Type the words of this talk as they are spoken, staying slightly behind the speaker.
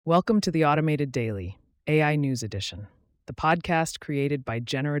Welcome to the Automated Daily, AI News Edition, the podcast created by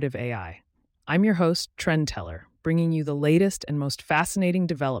Generative AI. I'm your host, Trend Teller, bringing you the latest and most fascinating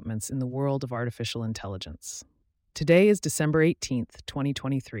developments in the world of artificial intelligence. Today is December 18th,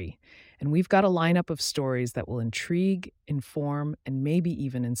 2023, and we've got a lineup of stories that will intrigue, inform, and maybe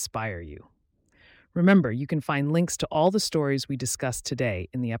even inspire you. Remember, you can find links to all the stories we discussed today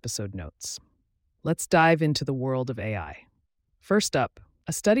in the episode notes. Let's dive into the world of AI. First up,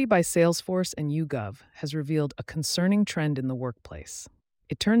 a study by Salesforce and YouGov has revealed a concerning trend in the workplace.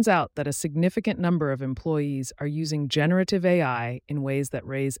 It turns out that a significant number of employees are using generative AI in ways that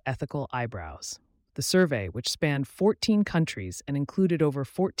raise ethical eyebrows. The survey, which spanned 14 countries and included over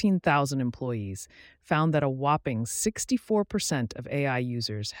 14,000 employees, found that a whopping 64% of AI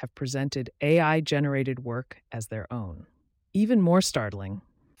users have presented AI-generated work as their own. Even more startling,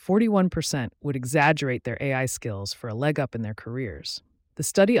 41% would exaggerate their AI skills for a leg up in their careers. The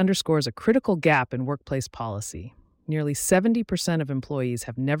study underscores a critical gap in workplace policy. Nearly 70% of employees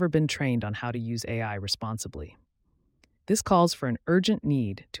have never been trained on how to use AI responsibly. This calls for an urgent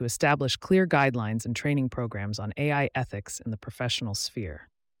need to establish clear guidelines and training programs on AI ethics in the professional sphere.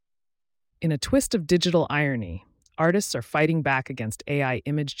 In a twist of digital irony, artists are fighting back against AI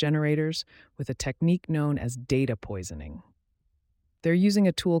image generators with a technique known as data poisoning. They're using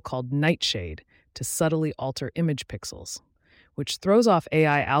a tool called Nightshade to subtly alter image pixels, which throws off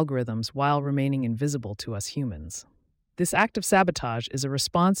AI algorithms while remaining invisible to us humans. This act of sabotage is a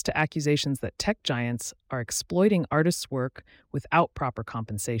response to accusations that tech giants are exploiting artists' work without proper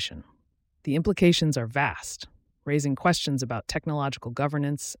compensation. The implications are vast, raising questions about technological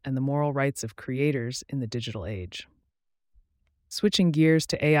governance and the moral rights of creators in the digital age. Switching gears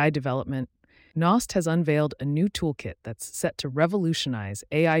to AI development, Nost has unveiled a new toolkit that's set to revolutionize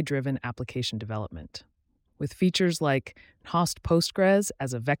AI-driven application development. With features like Nost Postgres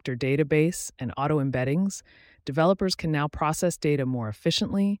as a vector database and auto-embeddings, developers can now process data more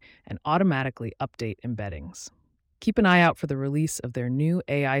efficiently and automatically update embeddings. Keep an eye out for the release of their new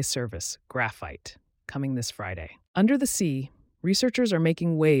AI service, Graphite, coming this Friday. Under the sea, researchers are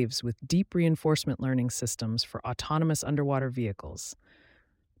making waves with deep reinforcement learning systems for autonomous underwater vehicles.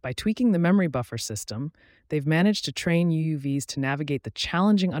 By tweaking the memory buffer system, they've managed to train UUVs to navigate the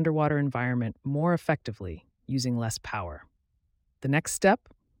challenging underwater environment more effectively, using less power. The next step?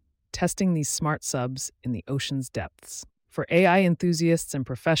 Testing these smart subs in the ocean's depths. For AI enthusiasts and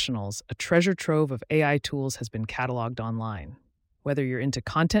professionals, a treasure trove of AI tools has been cataloged online. Whether you're into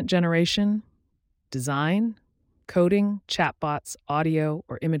content generation, design, coding, chatbots, audio,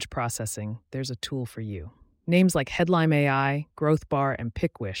 or image processing, there's a tool for you. Names like Headlime AI, GrowthBar, and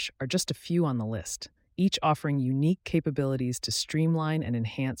Pickwish are just a few on the list, each offering unique capabilities to streamline and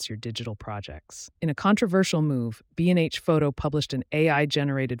enhance your digital projects. In a controversial move, B&H Photo published an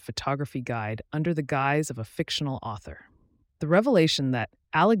AI-generated photography guide under the guise of a fictional author. The revelation that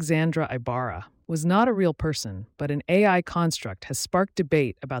Alexandra Ibarra was not a real person, but an AI construct has sparked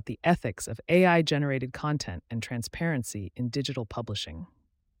debate about the ethics of AI-generated content and transparency in digital publishing.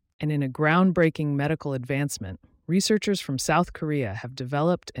 And in a groundbreaking medical advancement, researchers from South Korea have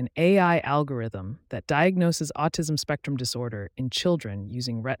developed an AI algorithm that diagnoses autism spectrum disorder in children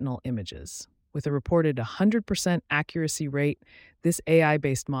using retinal images. With a reported 100% accuracy rate, this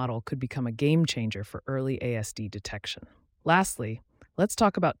AI-based model could become a game changer for early ASD detection. Lastly, let's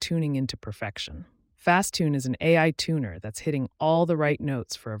talk about tuning into perfection. FastTune is an AI tuner that's hitting all the right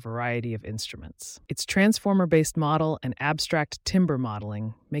notes for a variety of instruments. Its transformer-based model and abstract timbre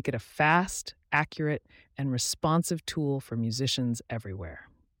modeling make it a fast, accurate, and responsive tool for musicians everywhere.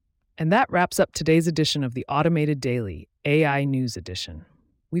 And that wraps up today's edition of the Automated Daily, AI News Edition.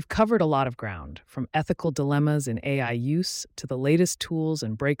 We've covered a lot of ground, from ethical dilemmas in AI use to the latest tools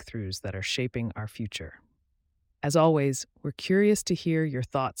and breakthroughs that are shaping our future. As always, we're curious to hear your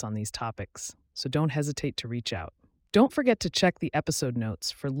thoughts on these topics, so don't hesitate to reach out. Don't forget to check the episode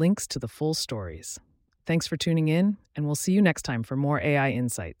notes for links to the full stories. Thanks for tuning in, and we'll see you next time for more AI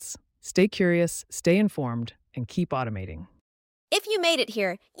insights. Stay curious, stay informed, and keep automating. If you made it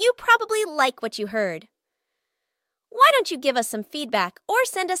here, you probably like what you heard. Why don't you give us some feedback or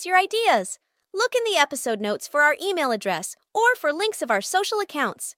send us your ideas? Look in the episode notes for our email address or for links of our social accounts.